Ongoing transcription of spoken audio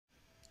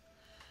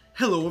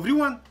Hello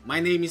everyone, my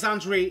name is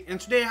Andrei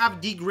and today I have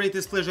the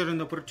greatest pleasure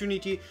and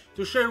opportunity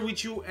to share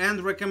with you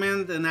and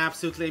recommend an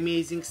absolutely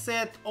amazing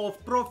set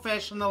of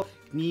professional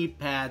knee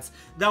pads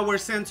that were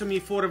sent to me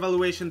for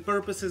evaluation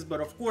purposes, but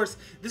of course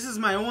this is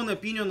my own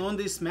opinion on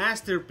this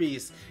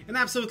masterpiece. An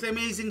absolutely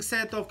amazing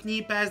set of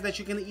knee pads that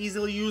you can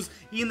easily use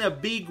in a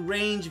big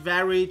range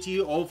variety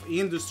of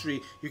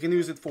industry. You can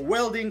use it for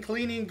welding,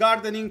 cleaning,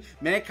 gardening,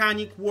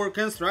 mechanic work,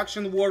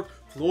 construction work,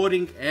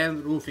 flooring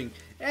and roofing.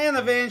 And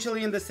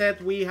eventually in the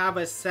set we have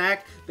a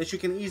sack that you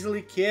can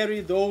easily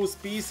carry those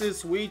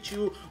pieces with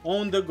you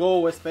on the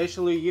go,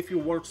 especially if you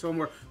work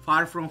somewhere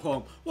far from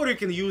home, or you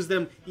can use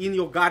them in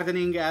your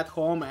gardening at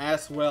home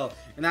as well.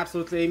 An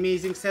absolutely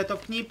amazing set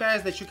of knee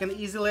pads that you can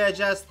easily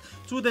adjust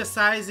to the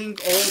sizing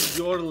of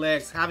your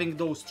legs, having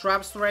those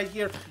straps right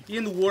here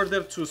in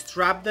order to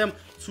strap them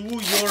to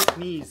your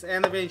knees.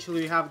 And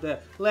eventually you have the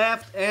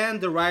left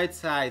and the right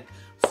side.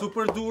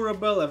 Super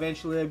durable,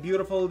 eventually a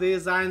beautiful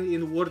design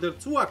in order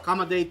to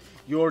accommodate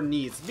your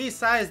needs.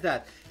 Besides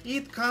that,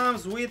 it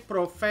comes with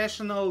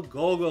professional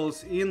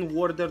goggles in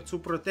order to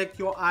protect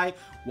your eye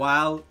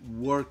while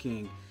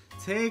working.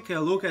 Take a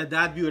look at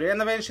that beauty.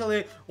 And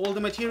eventually all the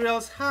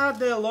materials have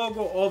the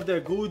logo of the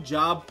Good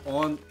Job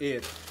on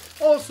it.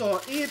 Also,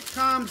 it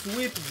comes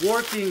with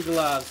working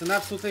gloves, an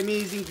absolutely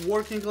amazing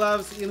working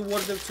gloves in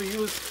order to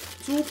use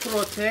to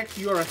protect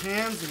your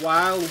hands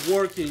while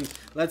working.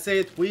 Let's say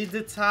it with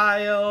the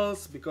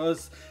tiles,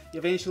 because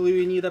eventually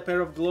we need a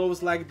pair of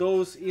gloves like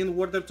those in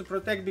order to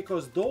protect,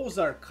 because those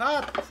are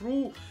cut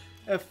through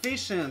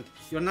efficient.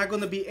 You're not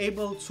going to be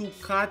able to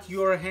cut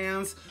your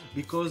hands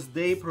because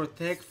they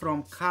protect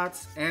from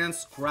cuts and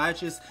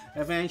scratches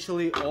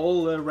eventually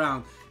all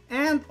around.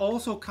 And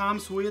also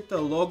comes with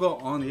the logo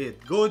on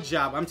it. Good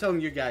job, I'm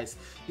telling you guys.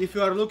 If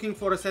you are looking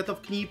for a set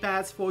of knee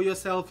pads for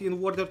yourself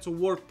in order to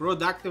work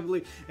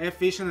productively,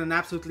 efficient and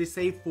absolutely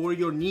safe for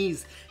your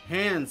knees,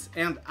 hands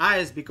and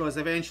eyes, because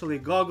eventually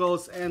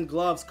goggles and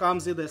gloves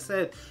comes in the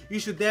set, you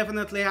should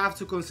definitely have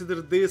to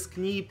consider this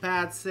knee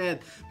pad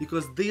set,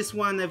 because this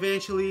one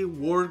eventually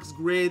works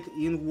great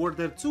in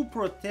order to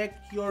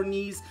protect your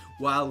knees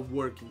while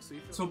working.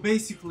 So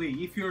basically,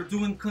 if you're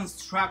doing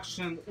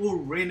construction or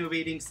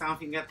renovating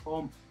something at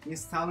home,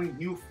 installing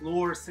new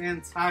floors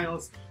and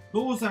tiles,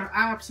 those are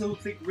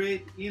absolutely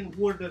great in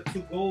order to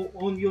go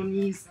on your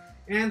knees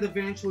and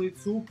eventually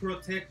to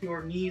protect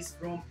your knees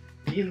from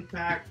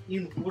impact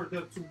in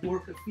order to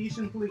work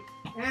efficiently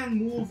and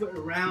move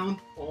around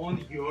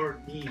on your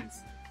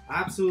knees.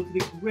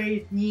 Absolutely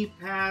great knee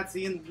pads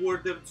in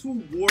order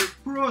to work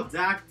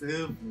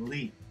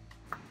productively.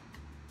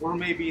 Or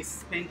maybe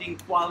spending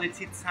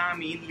quality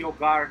time in your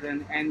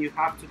garden and you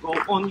have to go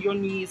on your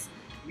knees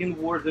in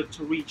order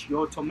to reach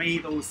your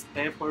tomatoes,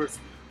 peppers,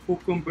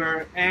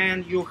 cucumber,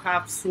 and you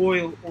have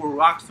soil or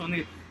rocks on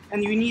it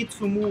and you need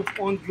to move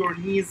on your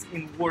knees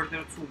in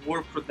order to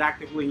work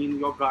productively in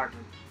your garden.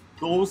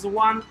 Those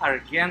ones are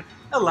again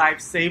a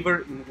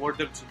lifesaver in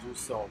order to do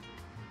so.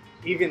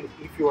 Even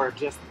if you are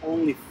just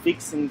only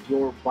fixing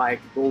your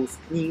bike, those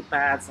knee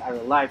pads are a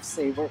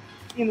lifesaver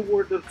in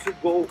order to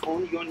go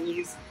on your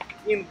knees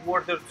in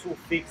order to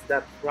fix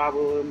that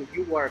problem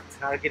you are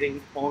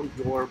targeting on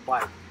your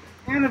bike.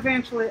 And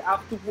eventually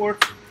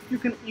afterwards you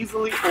can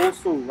easily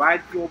also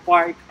ride your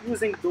bike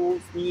using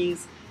those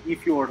knees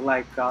if you're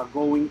like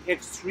going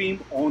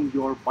extreme on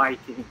your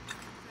biking.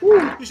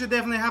 You should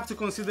definitely have to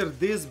consider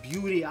this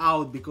beauty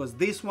out, because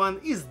this one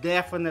is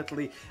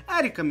definitely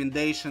a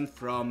recommendation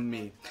from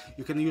me.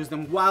 You can use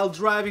them while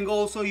driving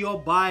also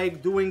your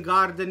bike, doing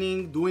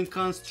gardening, doing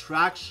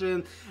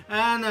construction,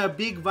 and a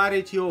big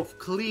variety of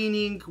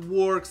cleaning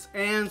works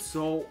and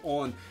so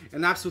on.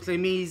 An absolutely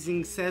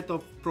amazing set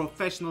of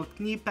professional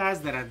knee pads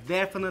that are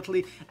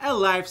definitely a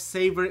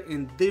lifesaver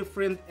in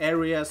different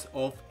areas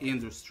of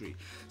industry.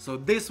 So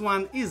this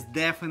one is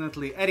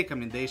definitely a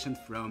recommendation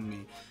from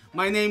me.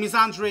 My name is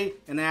Andrei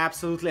and I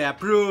absolutely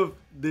approve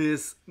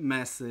this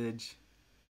message.